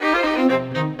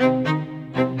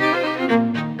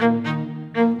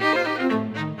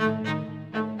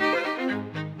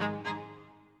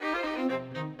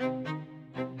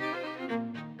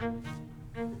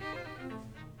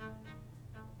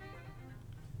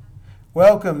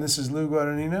Welcome, this is Lou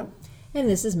Guadagnino. And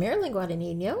this is Marilyn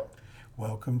Guadagnino.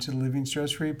 Welcome to the Living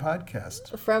Stress-Free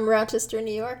Podcast. From Rochester,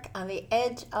 New York, on the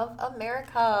edge of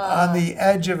America. On the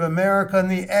edge of America, on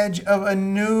the edge of a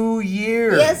new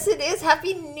year. Yes, it is.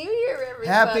 Happy New Year, everybody.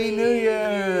 Happy New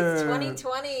Year. It's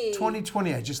 2020.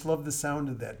 2020. I just love the sound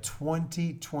of that.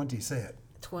 2020. Say it.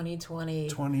 2020.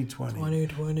 2020.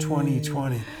 2020.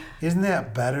 2020. Isn't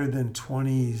that better than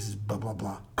 20s blah, blah,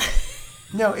 blah?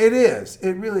 No, it is.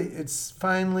 It's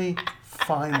finally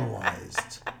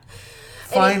finalized.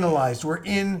 Finalized. We're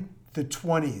in the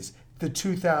 20s, the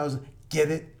 2000s. Get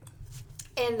it?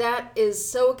 And that is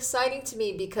so exciting to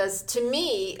me because, to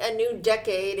me, a new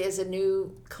decade is a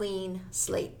new clean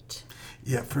slate.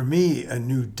 Yeah, for me, a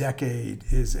new decade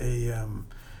is a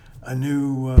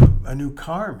new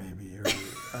car, maybe, or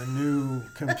a new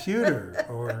computer,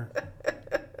 or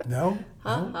no.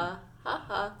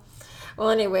 Well,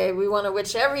 anyway, we want to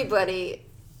wish everybody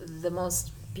the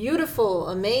most beautiful,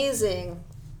 amazing,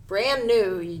 brand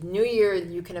new year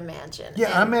you can imagine.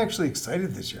 Yeah, I'm actually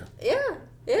excited this year. Yeah.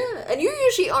 And you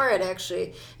usually aren't,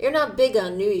 actually. You're not big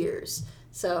on New Year's.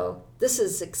 So this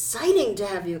is exciting to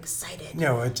have you excited.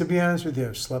 No, to be honest with you,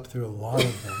 I've slept through a lot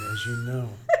of them, as you know.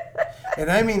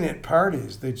 And I mean at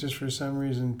parties. They just, for some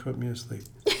reason, put me asleep.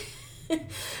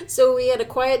 So we had a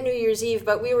quiet New Year's Eve,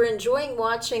 but we were enjoying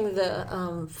watching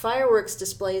the fireworks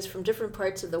displays from different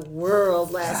parts of the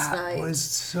world last night. That was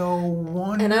so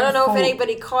wonderful. And I don't know if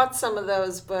anybody caught some of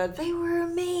those, but they were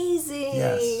amazing.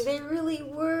 Yes. They really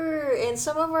were. And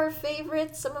some of our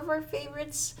favorites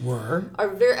were.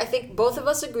 I think both of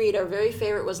us agreed our very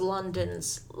favorite was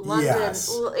London's. Yes.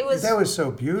 That was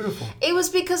so beautiful. It was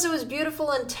because it was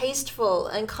beautiful and tasteful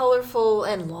and colorful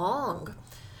and long.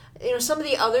 You know, some of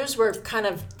the others were kind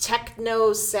of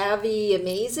techno-savvy,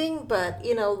 amazing, but,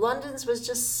 London's was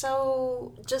I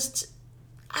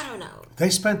don't know. They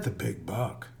spent the big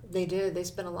buck. They did. They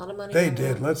spent a lot of money. They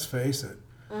did, let's face it.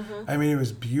 Mm-hmm. I mean, it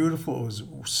was beautiful. It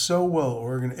was so well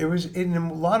organized. It was, in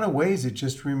a lot of ways, it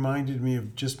just reminded me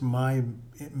of just my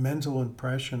mental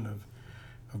impression of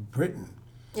Britain.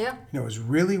 Yeah. It was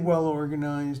really well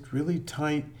organized, really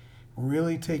tight,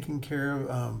 really taken care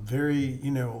of, very,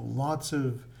 lots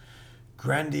of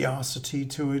grandiosity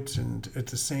to it, and at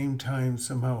the same time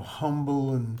somehow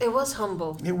humble. And it was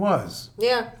humble. It was.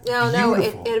 Yeah. No,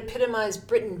 it epitomized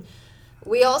Britain.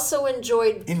 We also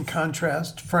enjoyed, in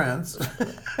contrast, France.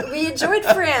 We enjoyed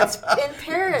France in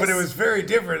Paris. But it was very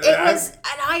different. It was, and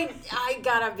I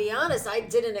gotta be honest, I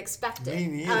didn't expect it.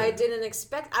 Me neither. I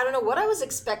don't know what I was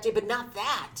expecting, but not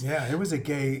that. Yeah, it was a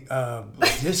gay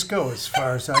disco as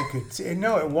far as I could see.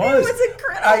 No, it was. It was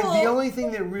incredible. The only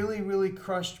thing that really, really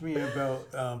crushed me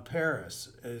about Paris,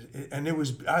 and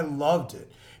I loved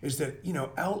it, is that,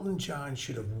 Elton John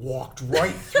should have walked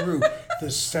right through the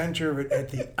center of it at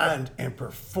the end and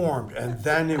performed, and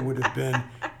then it would have been,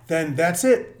 then that's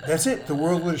it. That's it. The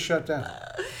world would have shut down.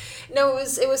 No,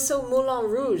 it was so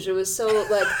Moulin Rouge. It was so,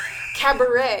 like,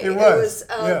 cabaret. It was,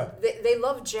 yeah. They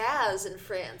love jazz in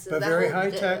France. But very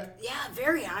high-tech? Yeah,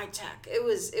 very high-tech. It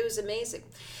was amazing.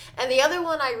 And the other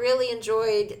one I really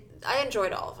enjoyed, I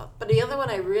enjoyed all of them, but the other one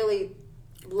I really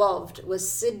loved was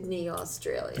Sydney,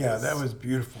 Australia. Yeah, that was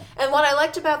beautiful. And what I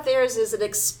liked about theirs is it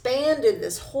expanded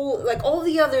this whole, like, all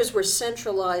the others were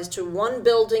centralized to one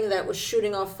building that was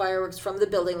shooting off fireworks from the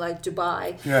building, like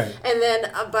Dubai. Right. And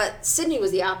then, but Sydney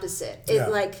was the opposite.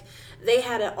 They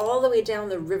had it all the way down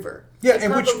the river. Yeah, it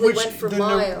and probably went for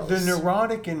miles. The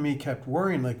neurotic in me kept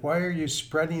worrying, like, why are you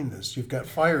spreading this? You've got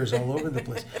fires all over the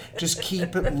place. Just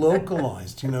keep it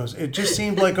localized, It just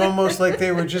seemed like almost like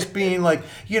they were just being like,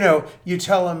 you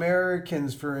tell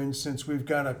Americans, for instance, we've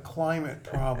got a climate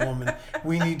problem and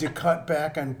we need to cut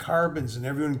back on carbons, and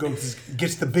everyone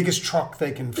gets the biggest truck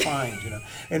they can find,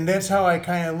 And that's how I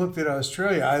kind of looked at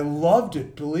Australia. I loved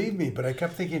it, believe me, but I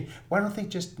kept thinking, why don't they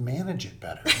just manage it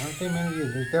better? Why don't they manage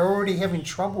it? They're already having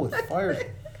trouble with fires.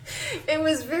 It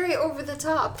was very over the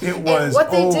top. It was. And what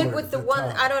they did with the one,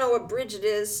 top. I don't know what bridge it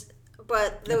is,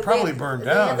 but it probably burned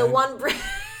down. They had the one bridge.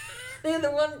 They had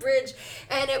the one bridge,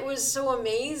 and it was so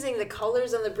amazing. The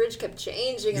colors on the bridge kept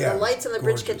changing, and the lights on the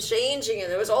bridge kept changing,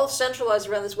 and it was all centralized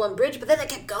around this one bridge. But then it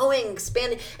kept going,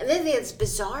 expanding, and then they had this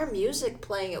bizarre music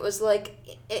playing. It was like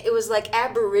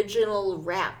Aboriginal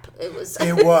rap. It was.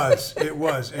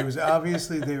 It was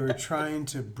obviously they were trying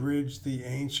to bridge the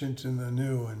ancient and the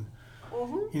new, and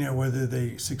whether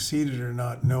they succeeded or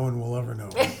not, no one will ever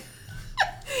know.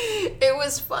 It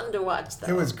was fun to watch, though.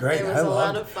 It was great. It was a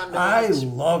lot of fun to watch. I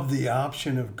love the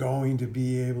option of going to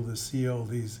be able to see all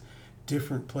these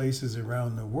different places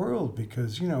around the world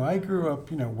because, I grew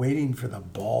up, waiting for the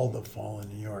ball to fall in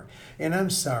New York. And I'm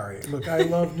sorry. Look, I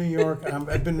love New York.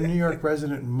 I've been a New York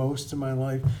resident most of my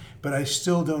life, but I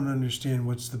still don't understand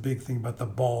what's the big thing about the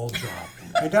ball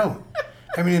dropping. I don't.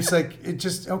 I mean, it's like, it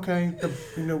just, okay,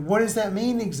 what does that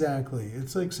mean exactly?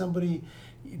 It's like somebody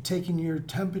taking your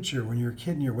temperature when you're a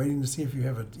kid and you're waiting to see if you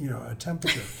have a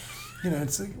temperature.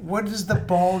 It's like, what is the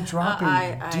ball dropping?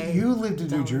 You lived in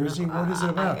New Jersey. What is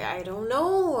it about? I don't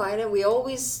know. We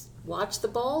always watch the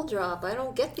ball drop. I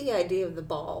don't get the idea of the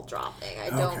ball dropping.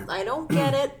 I don't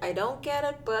get it. I don't get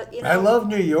it, but, I love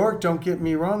New York. Don't get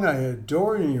me wrong. I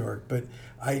adore New York, but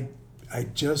I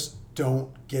just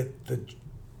don't get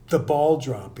the ball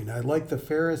dropping. I like the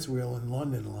Ferris wheel in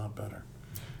London a lot better.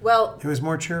 Well, it was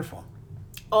more cheerful.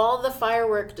 All the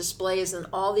firework displays in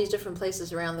all these different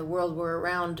places around the world were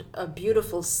around a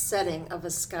beautiful setting of a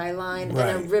skyline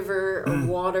and a river or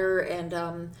water and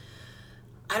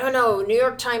I don't know, New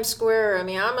York Times Square. I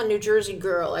mean, I'm a New Jersey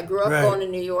girl. I grew up going to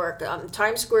New York.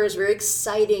 Times Square is very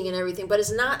exciting and everything, but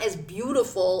it's not as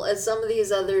beautiful as some of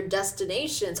these other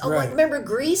destinations. Oh, like remember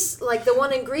Greece? Like the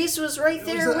one in Greece was right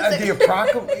there.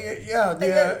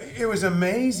 It was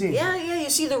amazing. Yeah. You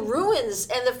see the ruins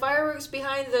and the fireworks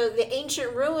behind the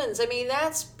ancient ruins. I mean,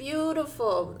 that's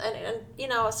beautiful.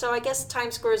 And so I guess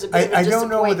Times Square is a bit of a disappointment. I don't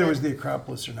know whether it was the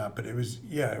Acropolis or not, but it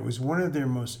was one of their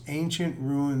most ancient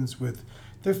ruins with.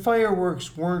 The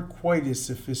fireworks weren't quite as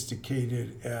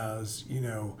sophisticated as,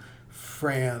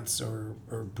 France or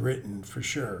Britain, for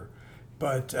sure.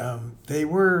 But they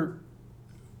were,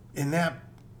 in that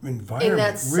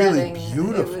environment, really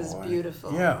beautiful. It was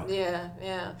beautiful. Yeah.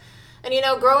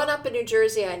 And, growing up in New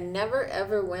Jersey, I never,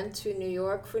 ever went to New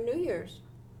York for New Year's.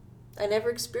 I never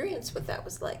experienced what that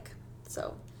was like.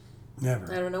 So,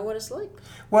 never. I don't know what it's like.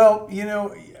 Well,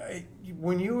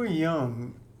 when you were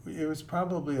young, it was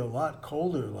probably a lot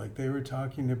colder. Like they were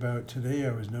talking about today,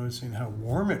 I was noticing how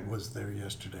warm it was there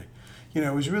yesterday.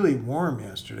 It was really warm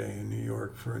yesterday in New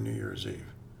York for a New Year's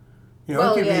Eve. It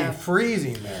could be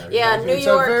freezing there. Yeah, New it's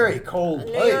York. It's a very cold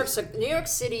place. New York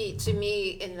City, to me,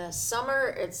 in the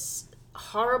summer, it's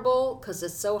horrible because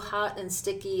it's so hot and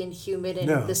sticky and humid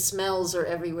and the smells are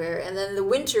everywhere. And then the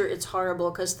winter, it's horrible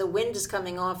because the wind is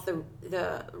coming off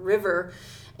the river.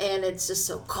 And it's just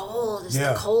so cold. It's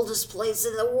the coldest place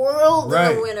in the world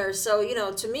in the winter. So,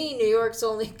 to me, New York's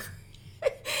only...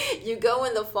 You go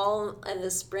in the fall and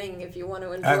the spring if you want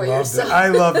to enjoy yourself. I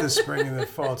love the spring and the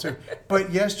fall, too.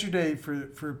 But yesterday,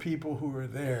 for people who were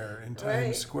there in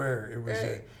Times Square, it was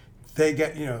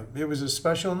it was a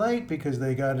special night because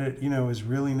they got it, it was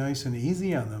really nice and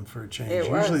easy on them for a change.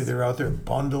 Usually they're out there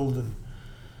bundled and...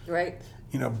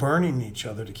 burning each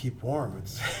other to keep warm.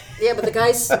 Yeah, but the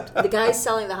guys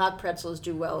selling the hot pretzels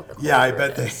do well. I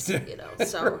bet they do.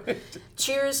 So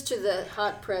cheers to the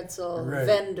hot pretzel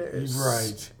vendors.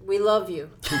 Right. We love you.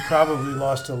 We probably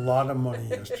lost a lot of money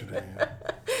yesterday.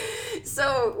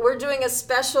 So we're doing a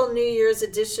special New Year's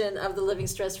edition of the Living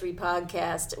Stress-Free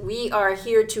podcast. We are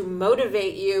here to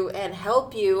motivate you and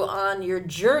help you on your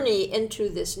journey into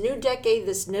this new decade,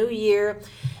 this new year,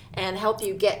 and help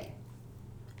you get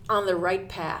on the right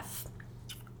path.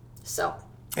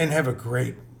 And have a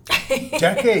great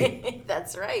decade.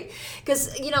 That's right.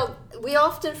 Because, we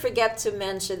often forget to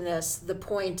mention the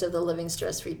point of the Living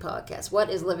Stress-Free podcast. What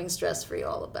is Living Stress-Free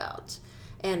all about?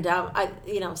 And,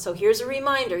 so here's a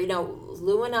reminder,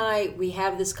 Lou and I, we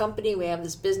have this company, we have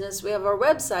this business, we have our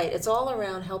website. It's all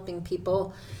around helping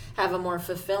people have a more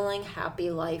fulfilling,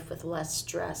 happy life with less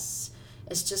stress.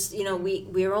 It's just,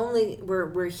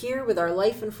 we're here with our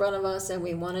life in front of us and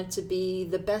we want it to be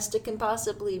the best it can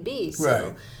possibly be.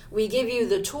 So we give you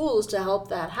the tools to help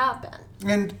that happen.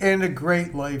 And a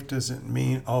great life doesn't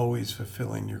mean always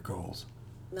fulfilling your goals.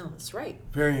 No, that's right.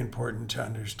 Very important to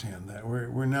understand that.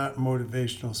 We're not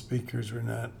motivational speakers. We're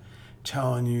not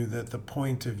telling you that the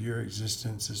point of your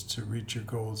existence is to reach your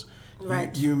goals.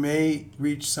 Right. You may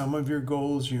reach some of your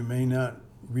goals. You may not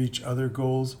reach other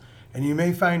goals. And you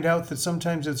may find out that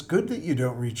sometimes it's good that you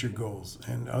don't reach your goals.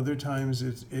 And other times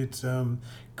it's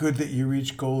good that you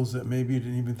reach goals that maybe you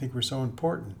didn't even think were so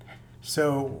important.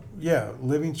 So,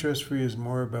 living stress-free is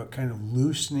more about kind of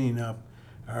loosening up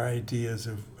our ideas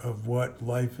of what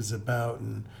life is about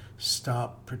and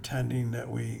stop pretending that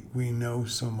we know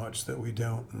so much that we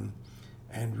don't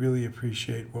and really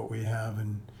appreciate what we have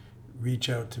and reach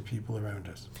out to people around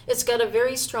us. It's got a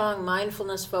very strong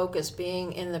mindfulness focus,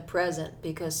 being in the present,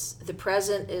 because the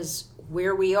present is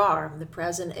where we are. The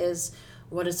present is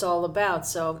what it's all about.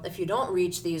 So if you don't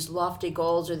reach these lofty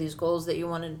goals or these goals that you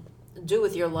want to do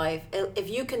with your life, if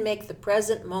you can make the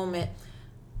present moment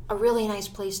a really nice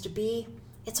place to be,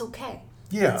 it's okay.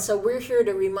 Yeah. And so we're here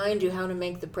to remind you how to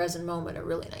make the present moment a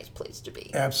really nice place to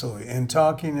be. Absolutely. And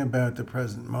talking about the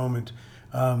present moment,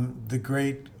 the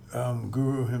great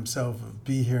guru himself of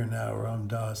Be Here Now, Ram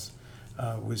Dass,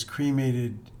 was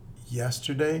cremated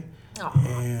yesterday. Oh,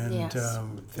 and yes.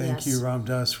 Thank you, Ram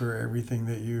Dass, for everything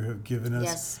that you have given us.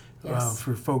 Yes. Yes.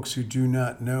 For folks who do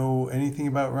not know anything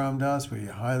about Ram Dass, we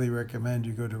highly recommend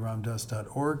you go to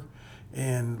ramdass.org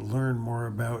and learn more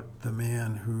about the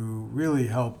man who really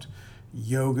helped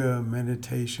yoga,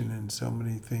 meditation, and so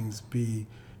many things be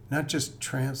not just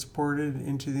transported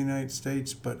into the United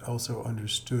States, but also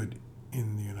understood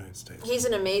in the United States. He's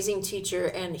an amazing teacher,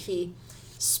 and he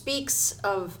speaks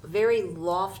of very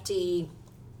lofty,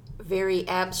 very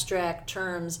abstract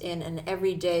terms in an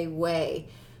everyday way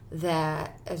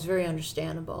that is very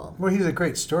understandable. Well, he's a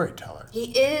great storyteller.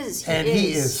 He is.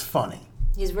 He is funny.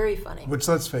 He's very funny. Which,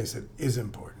 let's face it, is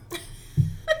important.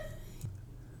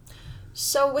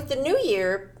 So with the new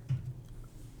year,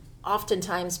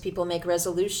 oftentimes people make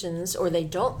resolutions, or they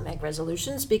don't make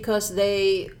resolutions because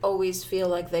they always feel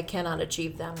like they cannot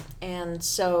achieve them. And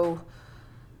so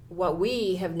what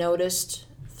we have noticed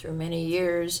through many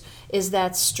years is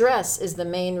that stress is the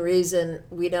main reason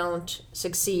we don't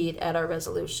succeed at our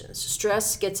resolutions.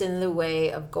 Stress gets in the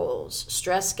way of goals.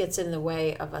 Stress gets in the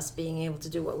way of us being able to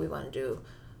do what we want to do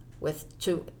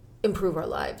to improve our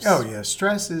lives. Oh yeah,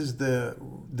 stress is the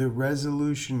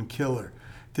resolution killer.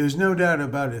 There's no doubt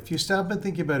about it. If you stop and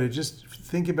think about it, just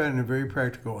think about it in a very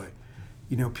practical way.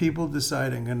 You know, people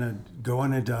decide, I'm going to go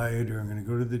on a diet, or I'm going to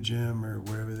go to the gym, or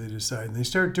whatever they decide, and they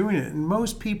start doing it. And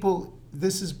most people,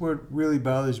 this is what really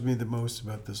bothers me the most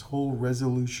about this whole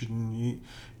resolution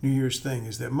New Year's thing,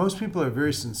 is that most people are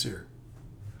very sincere.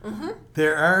 Mm-hmm.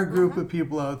 There are a group of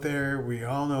people out there, we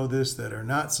all know this, that are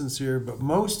not sincere, but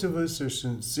most of us are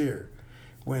sincere.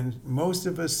 When most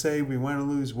of us say we want to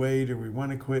lose weight, or we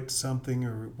want to quit something,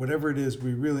 or whatever it is,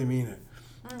 we really mean it.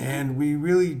 Mm-hmm. And we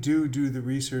really do the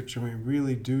research, and we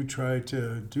really do try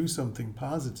to do something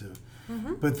positive.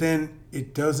 Mm-hmm. But then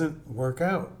it doesn't work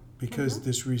out because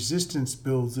this resistance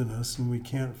builds in us and we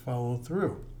can't follow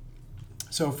through.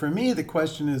 So for me, the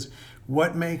question is,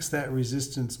 what makes that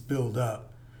resistance build up?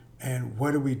 And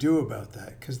what do we do about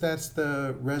that? Because that's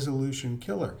the resolution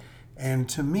killer. And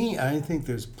to me, I think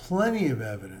there's plenty of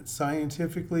evidence,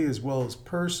 scientifically as well as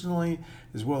personally,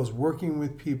 as well as working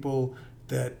with people,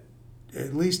 that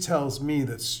at least tells me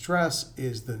that stress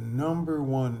is the number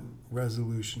one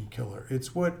resolution killer.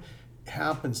 It's what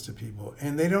happens to people,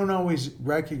 and they don't always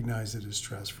recognize it as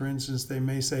stress. For instance, they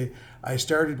may say, I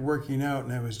started working out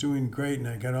and I was doing great, and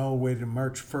I got all the way to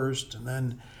March 1st, and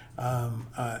then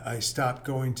I stopped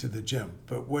going to the gym.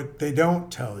 But what they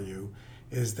don't tell you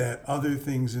is that other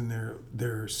things in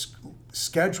their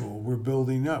schedule were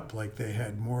building up, like they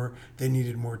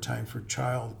needed more time for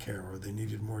childcare, or they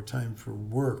needed more time for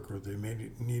work, or they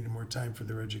needed more time for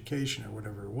their education, or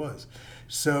whatever it was.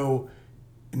 So,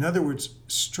 in other words,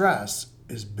 stress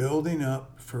is building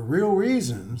up for real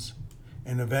reasons,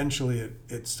 and eventually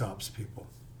it stops people.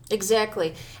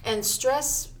 Exactly. And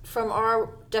stress, from our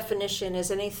definition,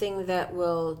 is anything that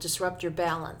will disrupt your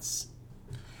balance.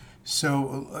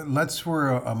 So let's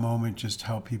for a moment just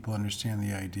help people understand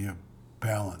the idea of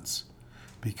balance,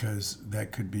 because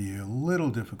that could be a little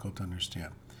difficult to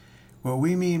understand. What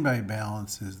we mean by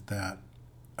balance is that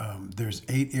there's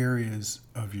 8 areas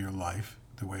of your life,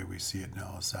 the way we see it in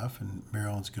LSF, and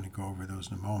Marilyn's going to go over those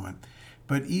in a moment.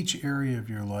 But each area of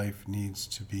your life needs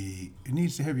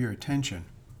to have your attention,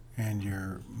 and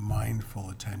your mindful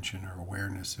attention, or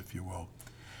awareness, if you will.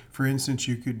 For instance,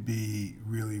 you could be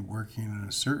really working on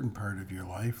a certain part of your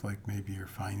life, like maybe your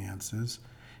finances,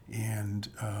 and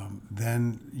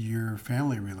then your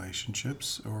family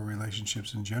relationships, or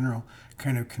relationships in general,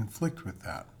 kind of conflict with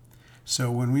that.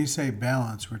 So when we say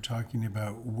balance, we're talking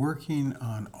about working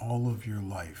on all of your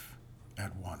life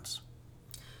at once.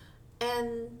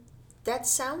 And that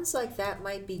sounds like that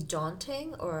might be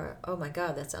daunting, or, oh my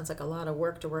God, that sounds like a lot of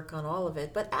work to work on all of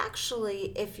it. But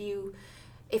actually, if you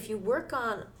work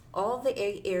on all the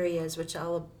 8 areas, which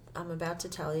I'm about to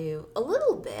tell you a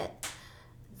little bit,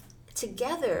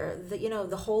 together,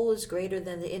 the whole is greater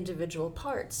than the individual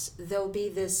parts. There'll be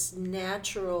this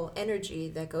natural energy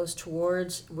that goes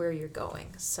towards where you're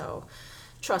going. So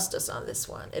trust us on this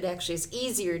one. It actually is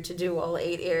easier to do all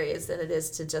 8 areas than it is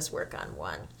to just work on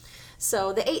one.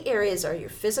 So the 8 areas are your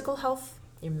physical health,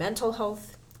 your mental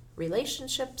health,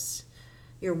 relationships,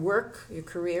 your work, your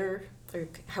career, or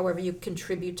however you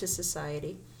contribute to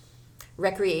society,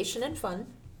 recreation and fun,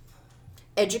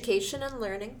 education and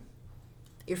learning,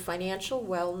 your financial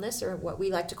wellness, or what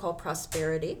we like to call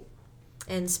prosperity,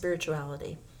 and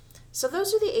spirituality. So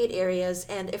those are the 8 areas,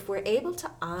 and if we're able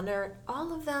to honor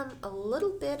all of them a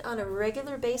little bit on a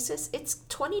regular basis,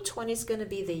 2020 is going to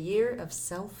be the year of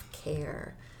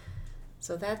self-care.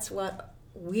 So that's what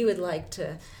we would like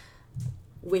to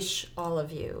wish all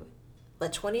of you.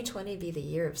 Let 2020 be the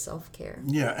year of self-care.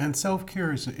 Yeah, and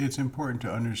self-care it's important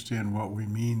to understand what we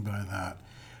mean by that.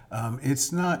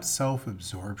 It's not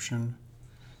self-absorption,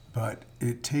 but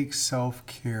it takes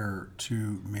self-care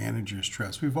to manage your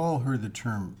stress. We've all heard the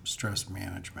term stress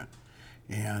management.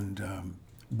 And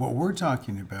what we're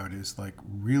talking about is like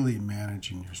really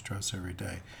managing your stress every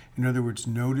day. In other words,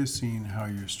 noticing how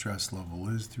your stress level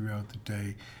is throughout the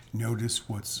day, notice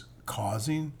what's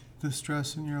causing the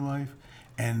stress in your life,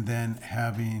 and then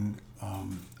having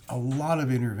a lot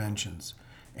of interventions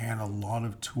and a lot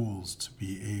of tools to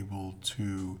be able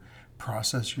to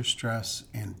process your stress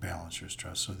and balance your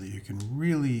stress so that you can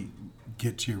really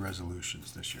get to your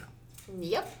resolutions this year.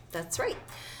 Yep, that's right.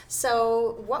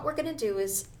 So what we're going to do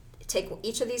is take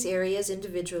each of these areas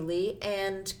individually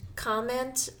and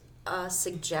comment a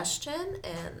suggestion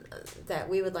and that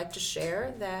we would like to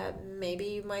share that maybe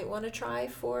you might want to try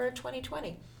for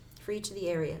 2020 for each of the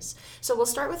areas. So we'll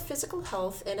start with physical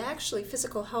health, and actually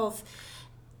physical health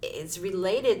is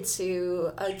related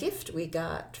to a gift we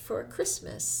got for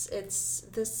Christmas. It's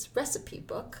this recipe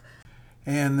book.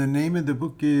 And the name of the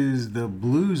book is The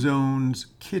Blue Zone's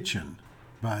Kitchen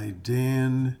by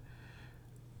Dan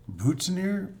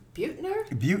Buettner. Buettner.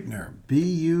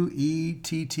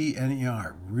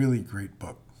 Buettner. Really great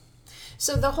book.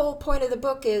 So the whole point of the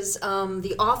book is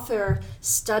the author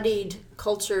studied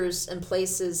cultures and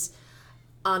places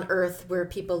on Earth where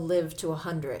people live to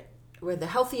 100, where the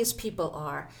healthiest people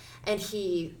are, and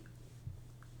he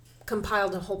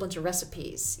compiled a whole bunch of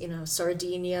recipes.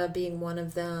 Sardinia being one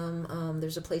of them.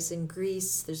 There's a place in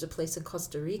Greece. There's a place in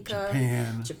Costa Rica,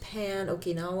 Japan,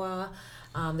 Okinawa.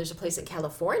 There's a place in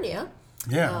California.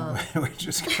 Yeah, which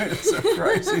is kind of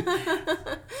surprising.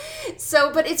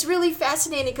 But it's really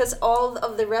fascinating because all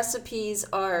of the recipes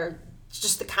are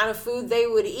just the kind of food they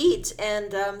would eat,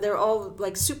 and they're all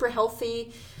like super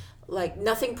healthy, like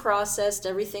nothing processed.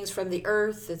 Everything's from the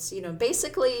earth. It's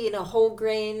basically whole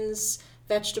grains,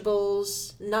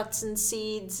 vegetables, nuts and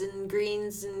seeds and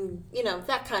greens, and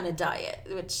that kind of diet.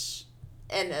 It's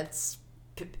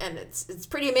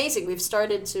pretty amazing. We've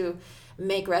started to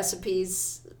make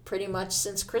recipes pretty much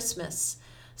since Christmas.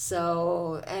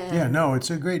 So it's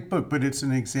a great book, but it's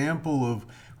an example of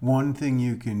one thing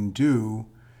you can do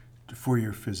for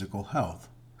your physical health.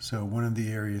 So one of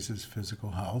the areas is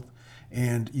physical health,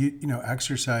 and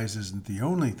exercise isn't the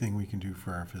only thing we can do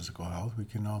for our physical health. We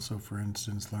can also, for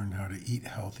instance, learn how to eat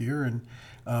healthier, and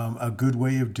a good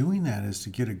way of doing that is to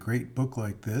get a great book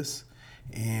like this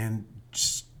and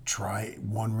just try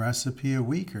one recipe a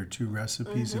week or 2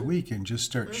 recipes a week and just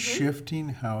start shifting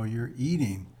how you're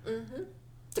eating.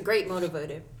 It's a great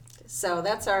motivator. So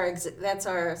that's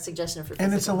our suggestion for physical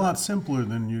and it's a lot health. simpler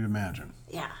than you'd imagine.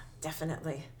 Yeah,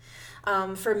 definitely.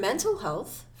 For mental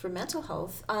health,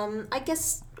 I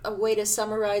guess a way to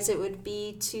summarize it would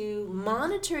be to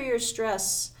monitor your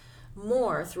stress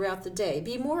more throughout the day.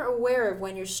 Be more aware of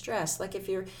when you're stressed. Like if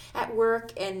you're at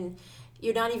work and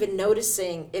you're not even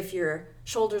noticing if your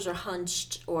shoulders are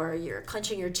hunched or you're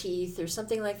clenching your teeth or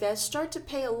something like that, start to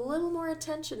pay a little more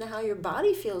attention to how your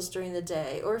body feels during the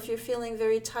day. Or if you're feeling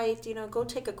very tight, go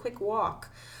take a quick walk.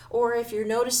 Or if you're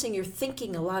noticing you're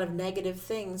thinking a lot of negative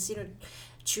things,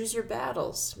 choose your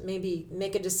battles. Maybe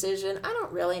make a decision. I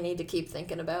don't really need to keep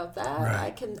thinking about that.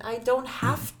 Right. I don't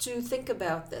have to think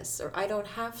about this, or I don't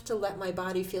have to let my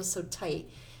body feel so tight.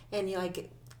 And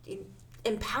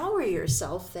empower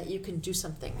yourself that you can do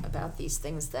something about these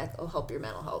things that will help your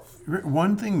mental health.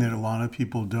 One thing that a lot of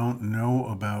people don't know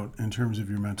about in terms of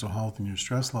your mental health and your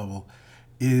stress level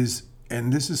is,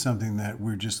 and this is something that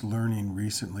we're just learning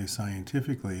recently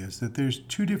scientifically, is that there's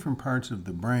 2 different parts of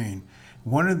the brain.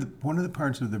 One of the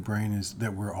parts of the brain is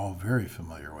that we're all very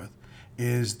familiar with,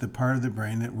 is the part of the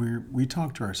brain that we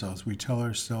talk to ourselves. We tell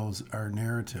ourselves our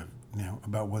narrative,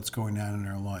 about what's going on in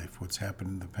our life, what's happened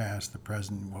in the past, the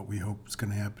present, what we hope is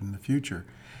going to happen in the future.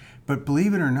 But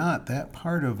believe it or not, that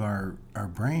part of our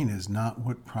brain is not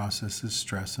what processes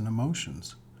stress and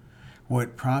emotions.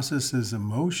 What processes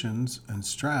emotions and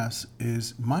stress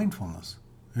is mindfulness.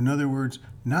 In other words,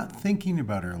 not thinking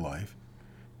about our life,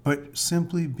 but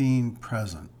simply being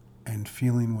present and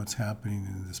feeling what's happening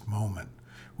in this moment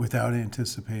without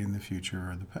anticipating the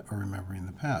future or remembering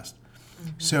the past.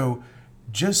 So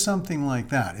just something like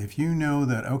that. If you know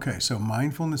that, okay, so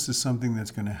mindfulness is something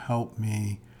that's going to help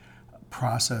me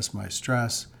process my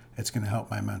stress, it's going to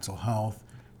help my mental health.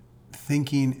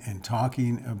 thinking and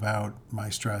talking about my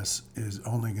stress is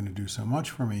only going to do so much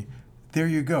for me. There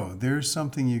you go. There's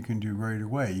something you can do right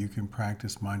away. You can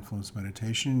practice mindfulness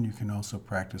meditation. You can also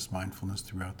practice mindfulness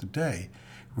throughout the day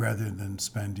rather than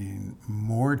spending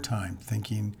more time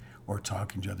thinking or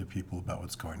talking to other people about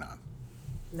what's going on.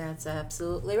 That's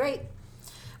absolutely right.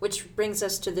 Which brings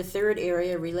us to the third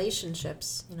area,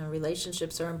 relationships.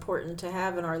 Relationships are important to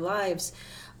have in our lives,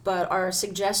 but our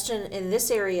suggestion in this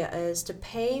area is to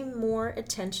pay more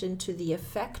attention to the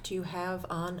effect you have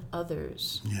on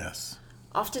others. Yes.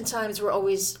 Oftentimes we're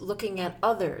always looking at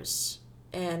others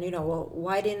and, well,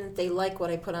 why didn't they like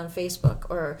what I put on Facebook?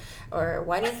 Or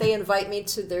why didn't they invite me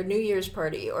to their New Year's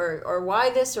party? Or why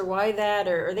this or why that?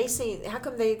 Or how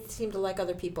come they seem to like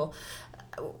other people?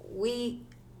 We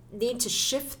need to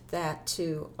shift that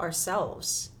to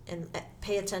ourselves and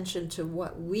pay attention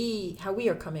to how we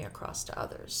are coming across to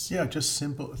others. Yeah, just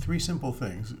three simple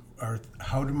things are: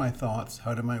 how do my thoughts,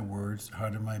 how do my words, how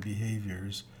do my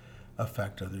behaviors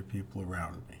affect other people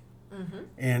around me? Mm-hmm.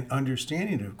 And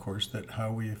understanding, of course, that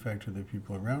how we affect other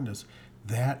people around us,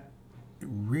 that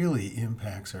really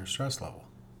impacts our stress level.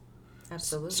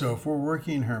 Absolutely. So if we're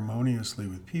working harmoniously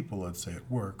with people, let's say at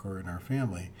work or in our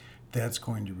family, that's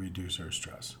going to reduce our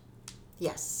stress.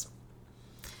 Yes.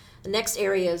 The next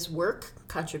area is work,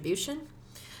 contribution.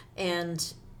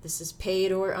 And this is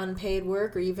paid or unpaid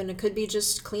work, or even it could be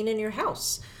just cleaning your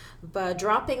house. But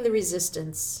dropping the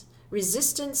resistance.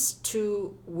 Resistance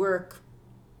to work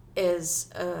is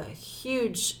a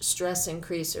huge stress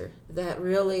increaser that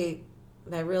really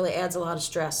adds a lot of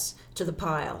stress to the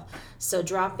pile. So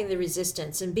dropping the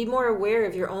resistance and be more aware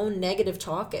of your own negative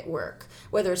talk at work,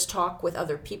 whether it's talk with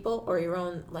other people or your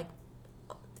own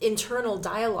internal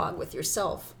dialogue with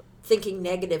yourself, thinking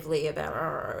negatively about,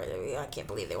 I can't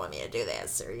believe they want me to do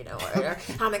this, or or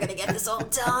how am I going to get this all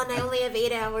done? I only have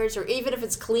 8 hours. Or even if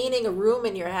it's cleaning a room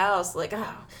in your house,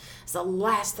 it's the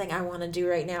last thing I want to do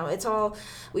right now.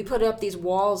 We put up these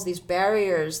walls, these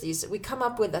barriers, we come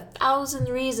up with 1,000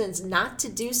 reasons not to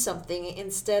do something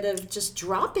instead of just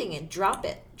dropping it. Drop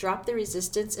the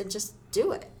resistance and just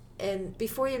do it. And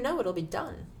before you know it, it'll be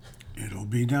done. It'll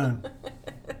be done.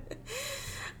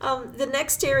 The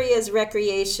next area is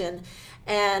recreation,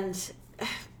 and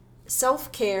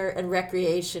self-care and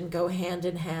recreation go hand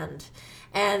in hand.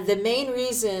 And the main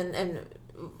reason, and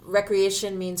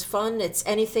recreation means fun, it's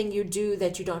anything you do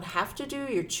that you don't have to do,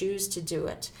 you choose to do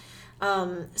it.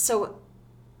 So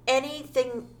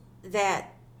anything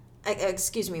that,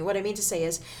 what I mean to say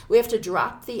is we have to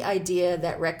drop the idea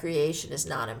that recreation is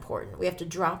not important. We have to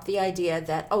drop the idea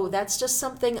that, that's just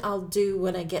something I'll do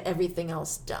when I get everything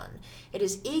else done. It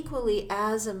is equally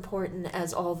as important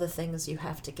as all the things you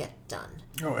have to get done.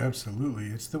 Oh, absolutely.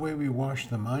 It's the way we wash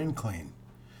the mind clean.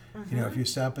 Mm-hmm. If you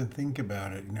stop and think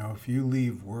about it, if you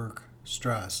leave work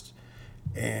stressed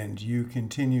and you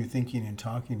continue thinking and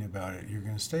talking about it, you're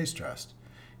going to stay stressed.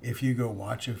 If you go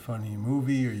watch a funny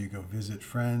movie or you go visit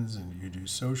friends and you do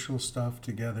social stuff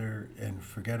together and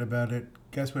forget about it,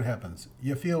 guess what happens?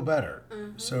 You feel better.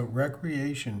 Mm-hmm. So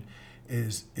recreation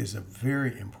is a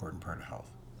very important part of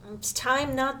health. It's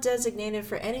time not designated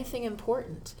for anything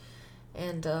important.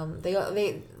 And they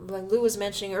like Lou was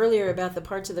mentioning earlier about the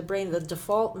parts of the brain, the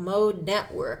default mode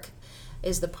network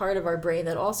is the part of our brain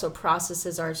that also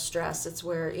processes our stress. It's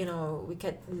where, we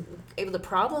get able to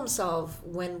problem solve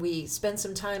when we spend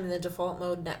some time in the default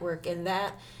mode network, and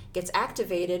that gets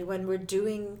activated when we're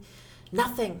doing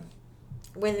nothing,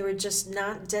 when we're just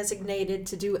not designated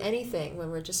to do anything,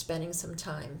 when we're just spending some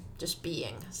time just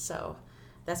being. So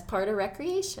that's part of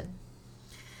recreation.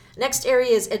 Next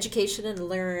area is education and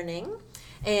learning.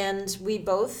 And we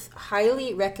both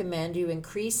highly recommend you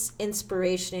increase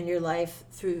inspiration in your life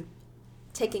through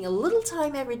taking a little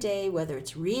time every day, whether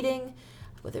it's reading,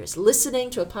 whether it's listening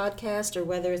to a podcast, or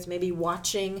whether it's maybe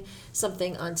watching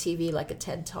something on TV like a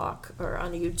TED Talk or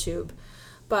on YouTube.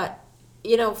 But,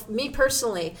 me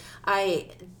personally, I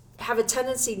have a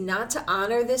tendency not to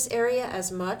honor this area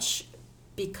as much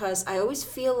because I always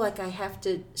feel like I have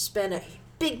to spend a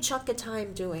big chunk of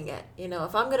time doing it.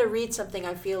 If I'm going to read something,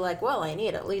 I feel like, I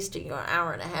need at least an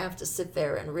hour and a half to sit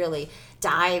there and really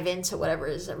dive into whatever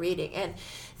it is I'm reading. And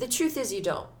the truth is you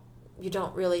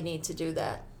don't really need to do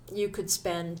that. You could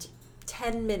spend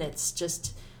 10 minutes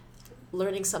just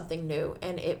learning something new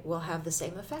and it will have the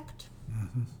same effect.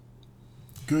 Mm-hmm.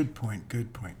 Good point.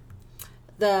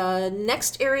 The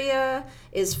next area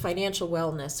is financial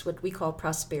wellness, what we call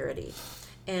prosperity.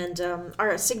 And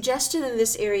our suggestion in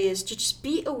this area is to just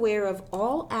be aware of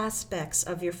all aspects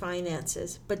of your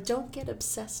finances, but don't get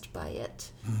obsessed by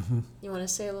it. Mm-hmm. You want to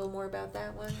say a little more about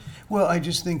that one? Well, I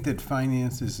just think that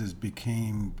finances has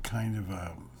become kind of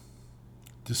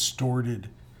distorted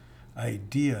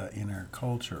idea in our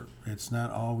culture. It's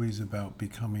not always about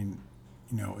becoming,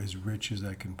 as rich as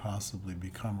I can possibly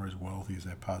become or as wealthy as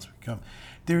I possibly become.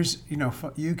 There's,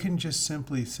 you can just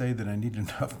simply say that I need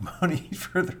enough money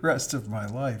for the rest of my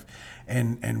life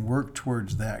and work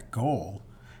towards that goal.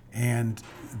 And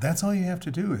that's all you have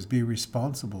to do is be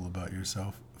responsible about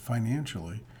yourself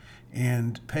financially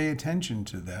and pay attention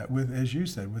to that with, as you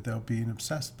said, without being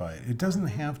obsessed by it. It doesn't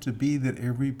have to be that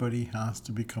everybody has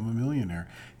to become a millionaire.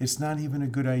 It's not even a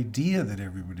good idea that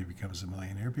everybody becomes a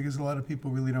millionaire because a lot of people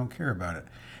really don't care about it.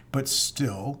 But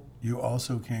still, you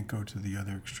also can't go to the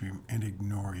other extreme and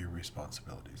ignore your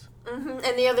responsibilities. Mm-hmm.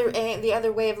 And the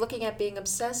other way of looking at being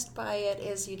obsessed by it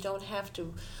is you don't have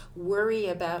to worry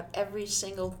about every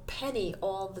single penny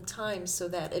all the time, so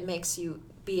that it makes you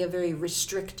be a very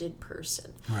restricted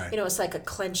person. Right. It's like a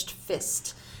clenched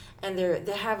fist, and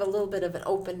they have a little bit of an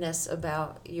openness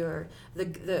about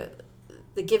the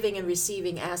giving and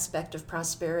receiving aspect of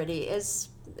prosperity is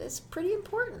pretty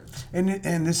important.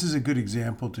 And this is a good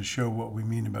example to show what we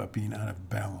mean about being out of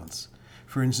balance.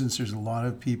 For instance, there's a lot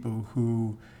of people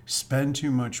who spend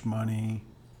too much money,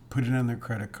 put it on their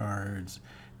credit cards,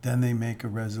 then they make a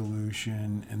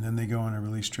resolution, and then they go on a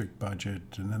really strict budget,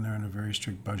 and then they're on a very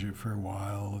strict budget for a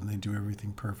while, and they do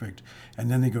everything perfect, and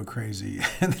then they go crazy,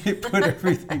 and they put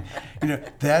everything,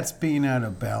 that's being out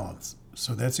of balance.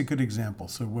 So that's a good example.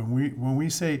 So when we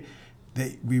say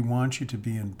that we want you to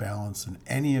be in balance in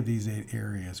any of these 8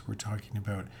 areas, we're talking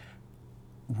about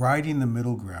riding the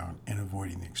middle ground and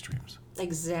avoiding the extremes.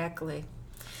 Exactly.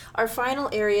 Our final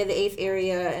area, the 8th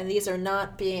area, and these are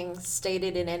not being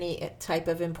stated in any type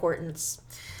of importance,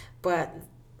 but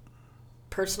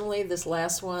personally, this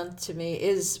last one to me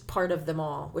is part of them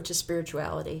all, which is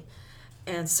spirituality.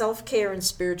 And self-care and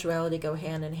spirituality go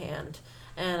hand in hand.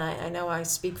 And I know I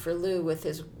speak for Lou with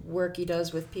his work he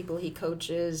does with people he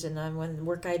coaches, and when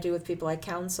work I do with people I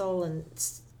counsel, and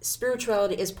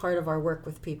spirituality is part of our work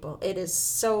with people. It is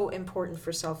so important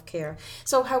for self-care.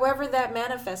 So however that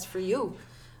manifests for you,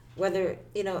 whether,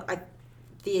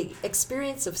 the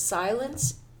experience of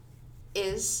silence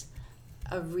is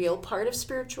a real part of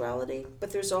spirituality,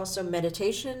 but there's also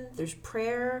meditation, there's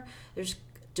prayer, there's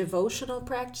devotional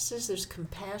practices, there's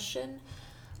compassion.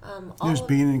 There's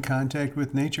being in contact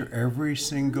with nature. Every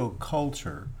single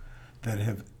culture that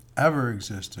have ever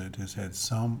existed has had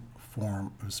some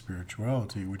form of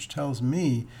spirituality, which tells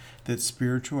me that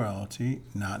spirituality,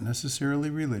 not necessarily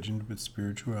religion, but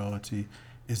spirituality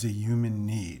is a human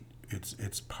need.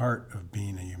 It's part of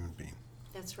being a human being.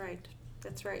 That's right.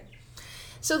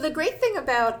 So the great thing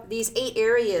about these 8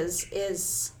 areas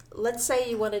is, let's say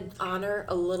you want to honor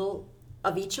a little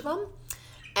of each of them.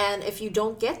 And if you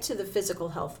don't get to the physical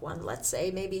health one, let's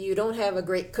say maybe you don't have a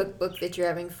great cookbook that you're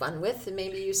having fun with, and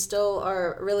maybe you still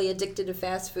are really addicted to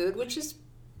fast food,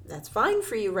 that's fine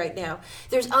for you right now.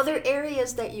 There's other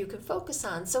areas that you can focus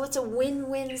on. So it's a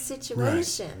win-win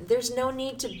situation. Right. There's no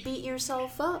need to beat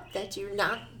yourself up that you're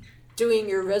not doing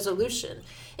your resolution.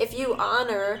 If you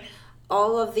honor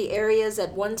all of the areas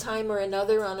at one time or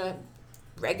another on a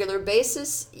regular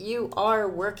basis, you are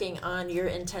working on your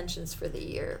intentions for the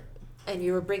year, and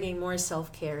you're bringing more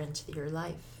self-care into your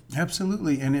life.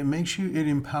 Absolutely, and it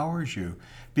empowers you,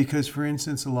 because, for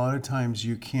instance, a lot of times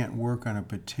you can't work on a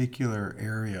particular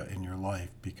area in your life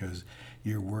because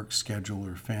your work schedule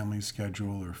or family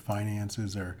schedule or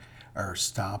finances are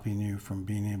stopping you from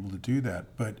being able to do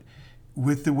that. But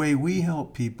with the way we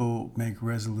help people make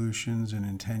resolutions and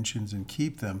intentions and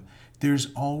keep them,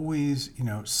 there's always,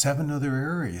 7 other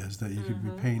areas that you could be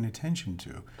paying attention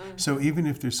to. So even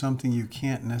if there's something you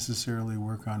can't necessarily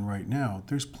work on right now,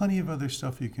 there's plenty of other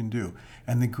stuff you can do.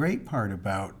 And the great part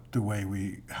about the way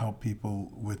we help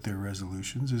people with their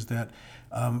resolutions is that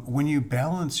when you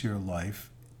balance your life,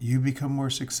 you become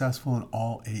more successful in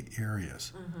all 8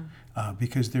 areas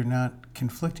because they're not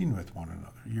conflicting with one another.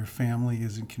 Your family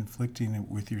isn't conflicting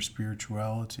with your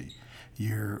spirituality.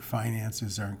 Your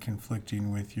finances aren't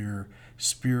conflicting with your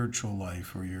spiritual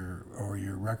life or your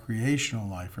recreational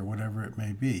life or whatever it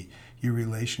may be. Your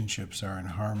relationships are in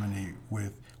harmony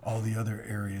with all the other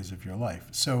areas of your life.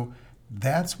 So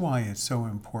that's why it's so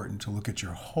important to look at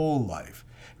your whole life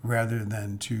rather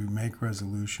than to make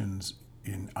resolutions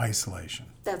in isolation.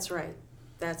 That's right.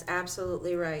 That's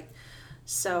absolutely right.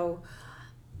 So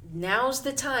now's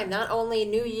the time, not only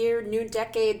new year, new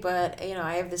decade, but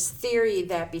I have this theory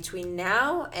that between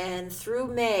now and through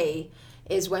May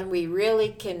is when we really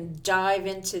can dive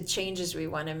into changes we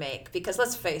want to make. Because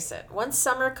let's face it, once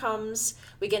summer comes,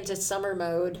 we get into summer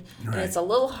mode, right, and it's a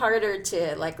little harder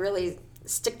to really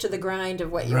stick to the grind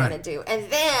of what you want to do.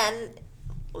 And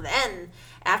then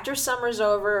after summer's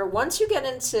over, once you get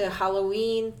into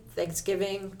Halloween,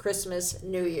 Thanksgiving, Christmas,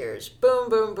 New Year's, boom,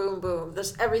 boom, boom, boom.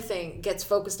 Everything gets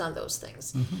focused on those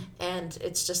things. And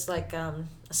it's just like a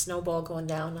snowball going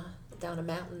down a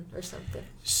mountain or something.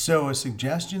 So a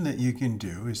suggestion that you can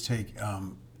do is take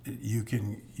you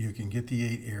can get the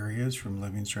 8 areas from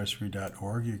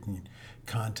livingstressfree.org. You can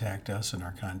contact us in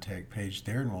our contact page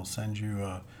there, and we'll send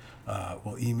you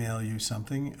we'll email you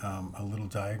something, a little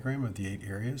diagram of the 8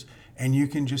 areas, and you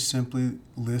can just simply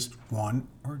list 1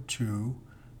 or 2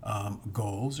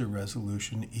 goals or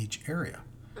resolution each area.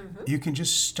 You can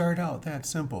just start out that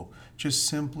simple. Just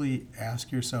simply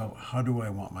ask yourself, how do I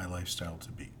want my lifestyle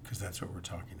to be? Because that's what we're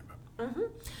talking about.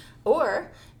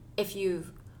 Or if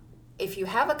you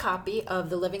have a copy of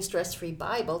the Living Stress-Free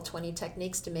Bible, 20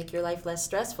 Techniques to Make Your Life Less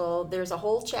Stressful, there's a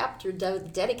whole chapter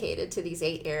dedicated to these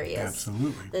 8 areas.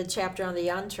 Absolutely. The chapter on the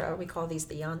yantra, we call these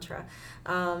the yantra.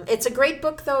 It's a great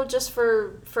book, though, just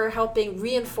for helping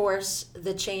reinforce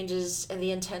the changes and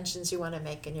the intentions you want to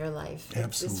make in your life.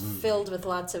 Absolutely. It's filled with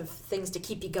lots of things to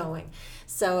keep you going.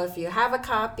 So if you have a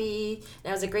copy,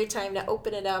 now's a great time to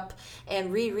open it up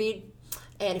and reread.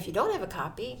 And if you don't have a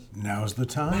copy, now's the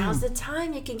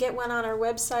time. You can get one on our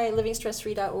website,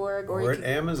 livingstressfree.org, or at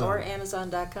Amazon. Or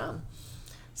Amazon.com.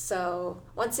 So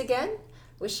once again,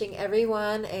 wishing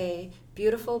everyone a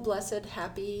beautiful, blessed,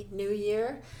 happy New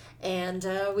Year. And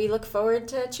we look forward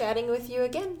to chatting with you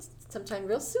again sometime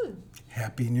real soon.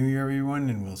 Happy New Year, everyone,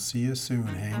 and we'll see you soon.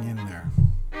 Hang in there.